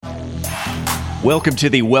Welcome to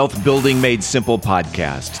the Wealth Building Made Simple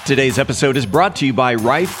podcast. Today's episode is brought to you by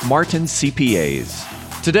Rife Martin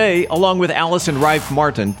CPAs. Today, along with Allison Rife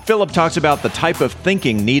Martin, Philip talks about the type of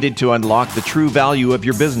thinking needed to unlock the true value of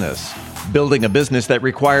your business. Building a business that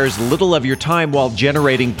requires little of your time while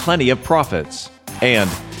generating plenty of profits. And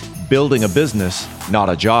building a business, not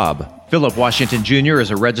a job. Philip Washington Jr.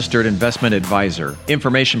 is a registered investment advisor.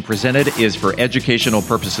 Information presented is for educational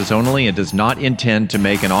purposes only and does not intend to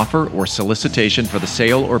make an offer or solicitation for the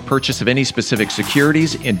sale or purchase of any specific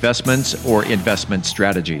securities, investments, or investment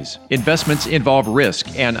strategies. Investments involve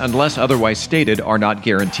risk and, unless otherwise stated, are not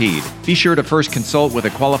guaranteed. Be sure to first consult with a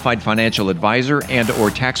qualified financial advisor and/or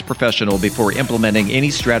tax professional before implementing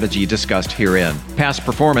any strategy discussed herein. Past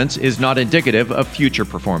performance is not indicative of future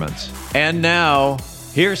performance. And now,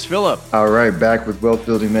 here's Philip. All right, back with Wealth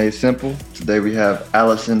Building Made Simple. Today we have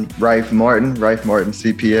Allison Rife Martin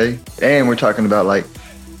CPA, and we're talking about like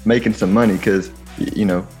making some money because,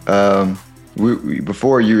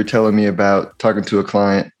 before you were telling me about talking to a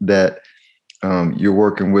client that you're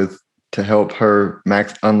working with to help her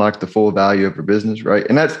unlock the full value of her business, right?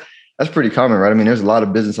 And that's pretty common, right? I mean, there's a lot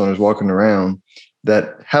of business owners walking around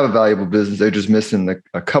that have a valuable business. They're just missing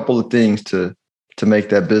a couple of things to make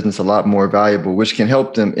that business a lot more valuable, which can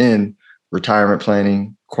help them in retirement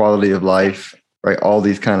planning, quality of life, right? All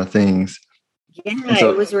these kind of things. Yeah,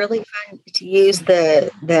 so, it was really fun to use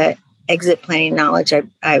the exit planning knowledge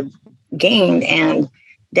I've gained and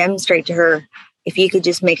demonstrate to her, if you could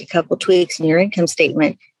just make a couple tweaks in your income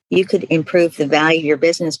statement, you could improve the value of your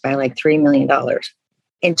business by like $3 million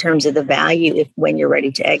in terms of the value when you're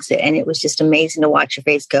ready to exit. And it was just amazing to watch your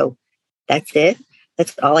face go, that's it?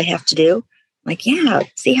 That's all I have to do? Like, yeah,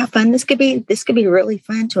 see how fun this could be? This could be really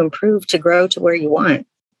fun to improve, to grow to where you want.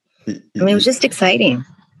 I mean, it was just exciting.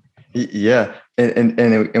 Yeah.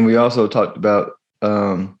 And we also talked about,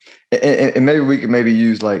 and maybe we could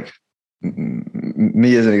use like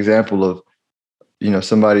me as an example of,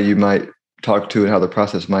 somebody you might talk to and how the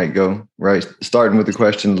process might go, right? Starting with the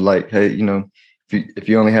question like, hey, if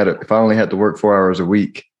I only had to work 4 hours a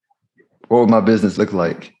week, what would my business look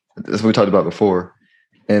like? That's what we talked about before.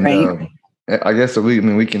 And, right. I guess so.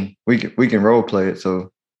 We can role play it.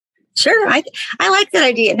 So sure, I like that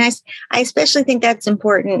idea, and I especially think that's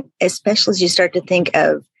important, especially as you start to think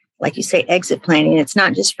of, like you say, exit planning. It's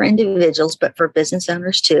not just for individuals, but for business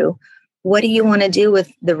owners too. What do you want to do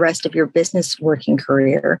with the rest of your business working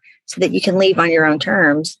career so that you can leave on your own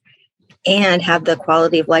terms and have the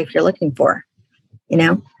quality of life you're looking for?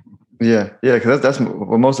 Yeah, because that's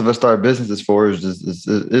what most of us start businesses for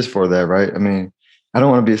is for that, right? I mean, I don't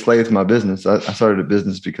want to be a slave to my business. I started a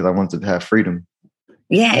business because I wanted to have freedom.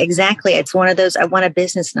 Yeah, exactly. It's one of those, I want a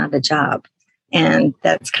business, not a job. And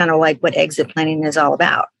that's kind of like what exit planning is all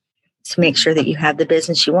about. To make sure that you have the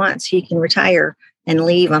business you want so you can retire and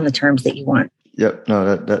leave on the terms that you want. Yep.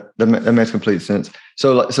 No, that makes complete sense.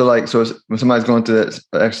 So when somebody's going through that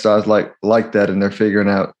exercise like that and they're figuring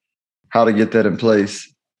out how to get that in place,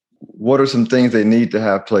 what are some things they need to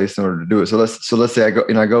have placed in order to do it? So let's say I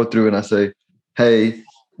go through and I say, hey,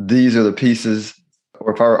 these are the pieces,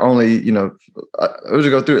 or if I were only, I would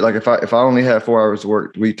go through it. Like if I only had 4 hours a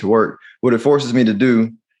week to work, what it forces me to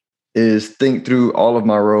do is think through all of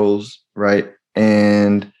my roles, right?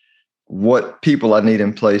 And what people I need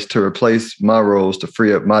in place to replace my roles to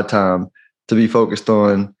free up my time to be focused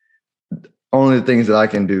on only the things that I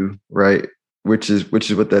can do, right? Which is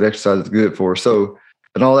what that exercise is good for. So,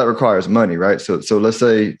 and all that requires money, right? So let's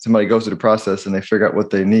say somebody goes through the process and they figure out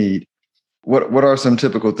what they need. What are some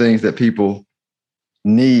typical things that people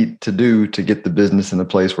need to do to get the business in a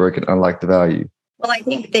place where it can unlock the value? Well, I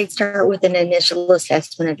think they'd start with an initial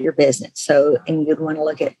assessment of your business. So, and you'd want to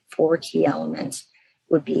look at 4 key elements.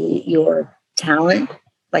 Would be your talent,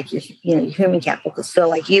 like your human capital. So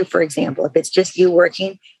like you, for example, if it's just you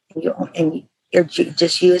working and you're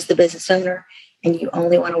just you as the business owner and you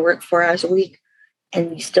only want to work 4 hours a week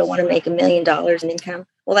and you still want to make $1 million in income,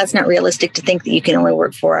 well, that's not realistic to think that you can only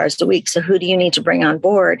work 4 hours a week. So who do you need to bring on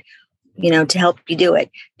board, to help you do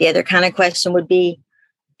it? The other kind of question would be,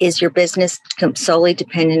 is your business solely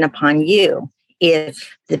dependent upon you?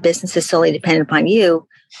 If the business is solely dependent upon you,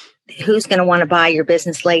 who's going to want to buy your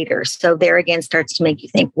business later? So there again starts to make you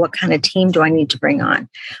think, what kind of team do I need to bring on?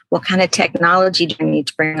 What kind of technology do I need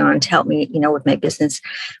to bring on to help me, with my business?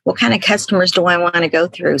 What kind of customers do I want to go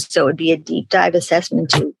through? So it would be a deep dive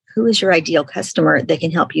assessment to who is your ideal customer that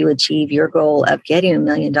can help you achieve your goal of getting $1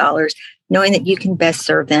 million, knowing that you can best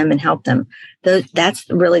serve them and help them. That's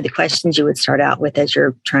really the questions you would start out with as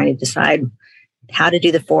you're trying to decide how to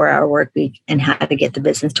do the 4-hour work week and how to get the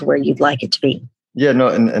business to where you'd like it to be. Yeah, no,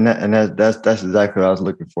 and that's exactly what I was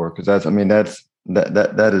looking for, because that's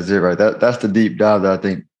That is it, right? That's the deep dive that I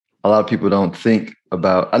think a lot of people don't think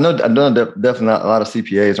about. I know definitely not a lot of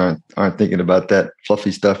CPAs aren't thinking about that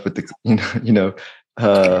fluffy stuff with the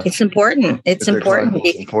it's important. It's important.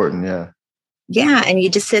 It's important, yeah. Yeah, and you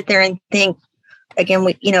just sit there and think. Again,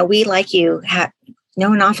 we like you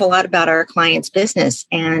know an awful lot about our client's business,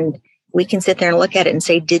 and we can sit there and look at it and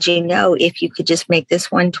say, did you know if you could just make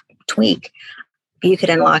this one tweak, you could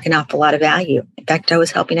unlock an awful lot of value? In fact, I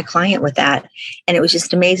was helping a client with that, and it was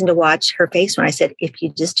just amazing to watch her face when I said, if you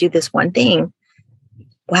just do this one thing,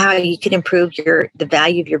 wow, you could improve the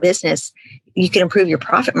value of your business. You could improve your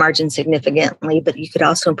profit margin significantly, but you could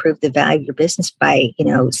also improve the value of your business by,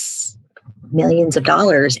 millions of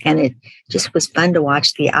dollars. And it just was fun to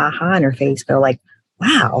watch the aha in her face go like,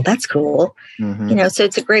 wow, that's cool. Mm-hmm. So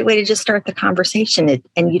it's a great way to just start the conversation.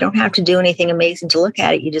 And you don't have to do anything amazing to look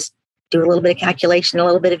at it. You just do a little bit of calculation, a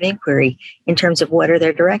little bit of inquiry in terms of what are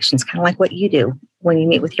their directions, kind of like what you do when you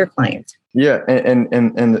meet with your clients. Yeah. And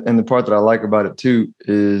the part that I like about it too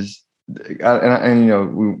is,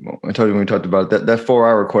 I told you when we talked about that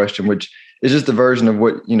 4-hour question, which is just a version of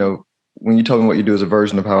what, when you told me what you do is a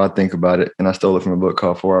version of how I think about it. And I stole it from a book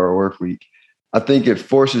called 4-Hour Workweek. I think it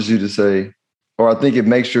forces you to say, or I think it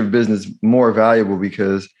makes your business more valuable,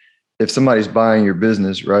 because if somebody's buying your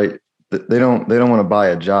business, right, they don't want to buy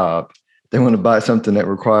a job. They want to buy something that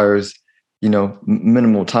requires,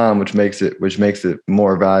 minimal time, which makes it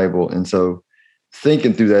more valuable. And so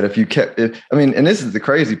thinking through that, and this is the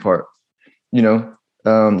crazy part,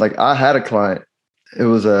 like I had a client. It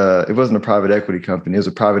wasn't a private equity company. It was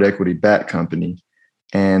a private equity backed company,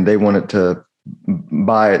 and they wanted to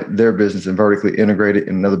buy their business and vertically integrate it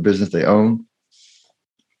in another business they own.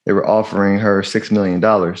 They were offering her $6 million.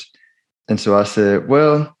 And so I said,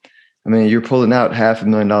 well, you're pulling out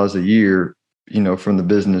 $500,000 a year, from the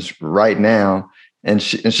business right now. And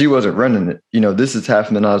she wasn't running it. This is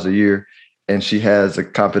 $500,000 a year, and she has a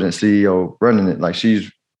competent CEO running it. Like she's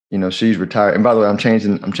retired. And by the way, I'm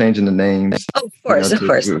changing the names. Oh, of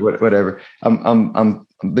course. Whatever. I'm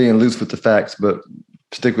being loose with the facts, but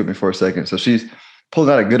stick with me for a second. So she's pulled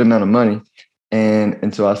out a good amount of money.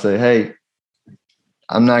 And so I say, hey,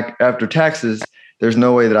 I'm not, after taxes, there's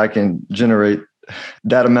no way that I can generate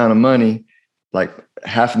that amount of money, like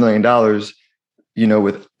 $500,000,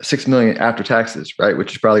 with $6 million after taxes, right?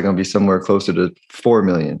 Which is probably going to be somewhere closer to $4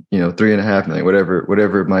 million, $3.5 million,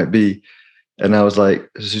 whatever it might be. And I was like,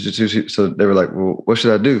 so they were like, well, what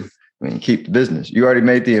should I do? Keep the business. You already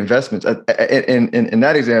made the investments. In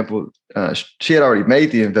that example, she had already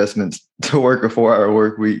made the investments to work a 4-hour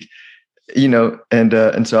work week,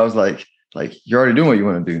 and so I was like, you're already doing what you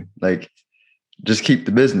want to do. Like, just keep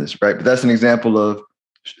the business, right? But that's an example of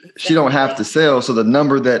she don't have to sell. So the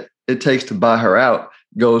number that it takes to buy her out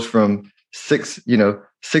goes from 6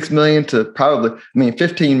 million to probably,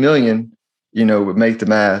 15 million, would make the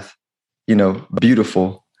math,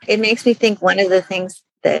 beautiful. It makes me think one of the things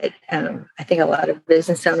that I think a lot of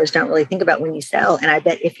business owners don't really think about when you sell. And I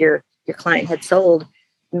bet if your client had sold,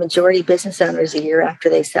 the majority of business owners a year after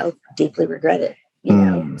they sell deeply regret it.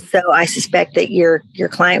 So I suspect that your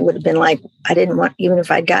client would have been like, I didn't want, even if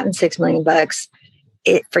I'd gotten $6 million,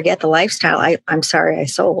 forget the lifestyle. I'm sorry I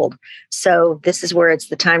sold. So this is where it's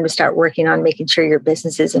the time to start working on making sure your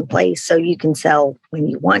business is in place so you can sell when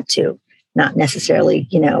you want to, not necessarily,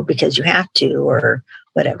 because you have to or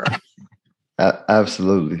whatever.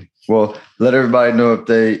 Absolutely. Well, let everybody know if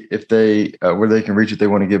they where they can reach if they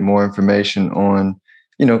want to get more information on,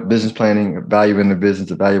 business planning, valuing their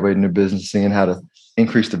business, evaluating their business, seeing how to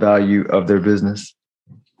increase the value of their business.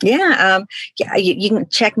 Yeah. You can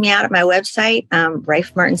check me out at my website,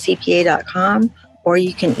 rifemartincpa.com, or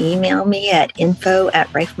you can email me at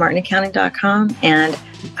info@rifemartinaccounting.com. And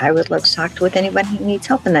I would love to talk with anybody who needs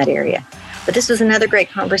help in that area. But this was another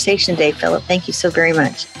great conversation today, Philip. Thank you so very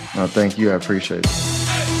much. Oh, thank you. I appreciate it.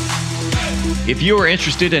 If you are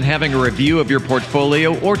interested in having a review of your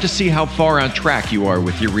portfolio or to see how far on track you are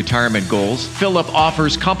with your retirement goals, Philip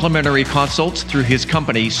offers complimentary consults through his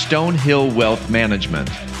company, Stonehill Wealth Management.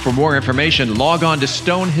 For more information, log on to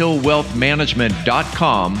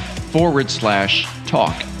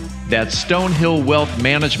stonehillwealthmanagement.com/talk. That's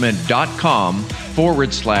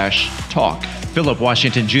stonehillwealthmanagement.com/talk. Philip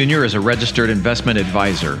Washington Jr. is a registered investment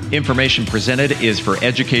advisor. Information presented is for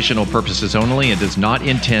educational purposes only and does not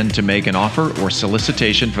intend to make an offer or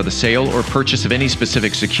solicitation for the sale or purchase of any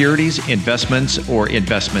specific securities, investments, or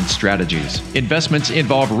investment strategies. Investments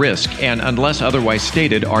involve risk and, unless otherwise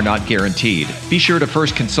stated, are not guaranteed. Be sure to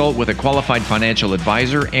first consult with a qualified financial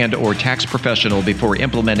advisor and/or tax professional before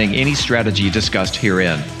implementing any strategy discussed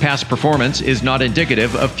herein. Past performance is not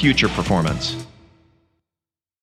indicative of future performance.